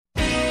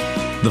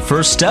The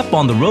first step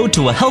on the road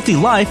to a healthy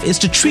life is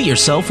to treat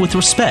yourself with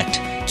respect.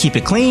 Keep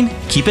it clean,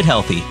 keep it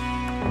healthy.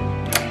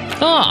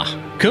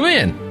 Come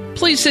in.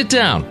 Please sit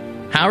down.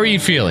 How are you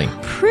feeling?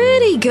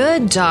 Pretty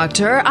good,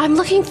 Doctor. I'm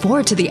looking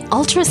forward to the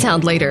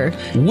ultrasound later.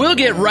 We'll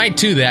get right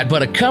to that,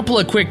 but a couple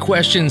of quick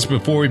questions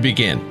before we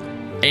begin.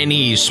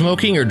 Any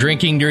smoking or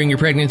drinking during your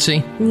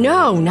pregnancy?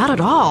 No, not at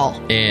all.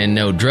 And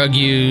no drug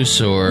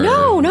use or...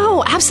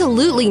 No,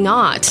 absolutely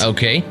not.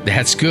 Okay,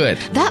 that's good.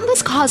 That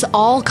must cause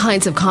all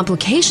kinds of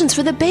complications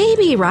for the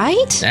baby,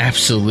 right?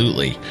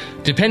 Absolutely.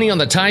 Depending on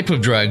the type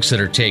of drugs that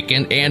are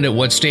taken and at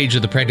what stage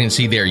of the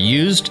pregnancy they're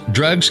used,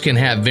 drugs can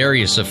have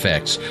various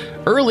effects.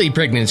 Early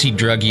pregnancy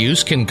drug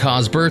use can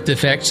cause birth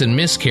defects and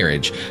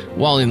miscarriage,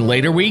 while in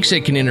later weeks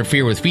it can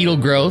interfere with fetal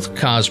growth,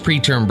 cause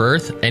preterm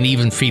birth, and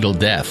even fetal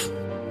death.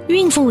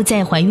 孕妇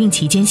在怀孕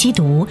期间吸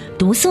毒，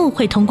毒素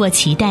会通过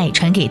脐带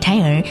传给胎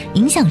儿，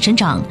影响生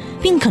长，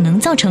并可能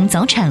造成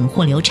早产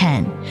或流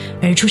产。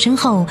而出生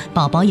后，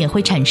宝宝也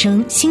会产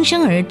生新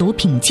生儿毒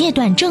品戒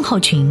断症候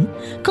群，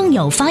更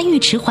有发育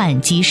迟缓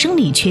及生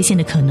理缺陷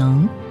的可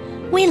能。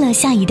为了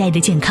下一代的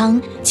健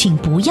康，请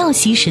不要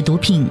吸食毒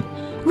品。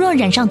若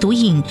染上毒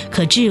瘾，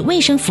可至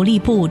卫生福利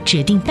部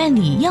指定办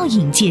理药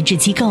瘾戒治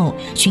机构，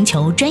寻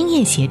求专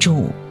业协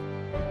助。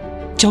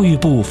教育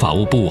部、法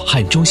务部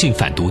和中信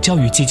反毒教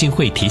育基金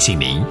会提醒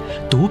您：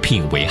毒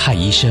品危害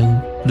医生。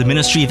The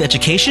Ministry of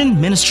Education,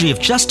 Ministry of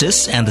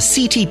Justice, and the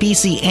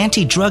CTBC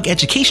Anti-Drug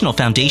Educational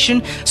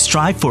Foundation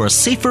strive for a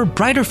safer,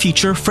 brighter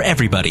future for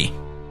everybody.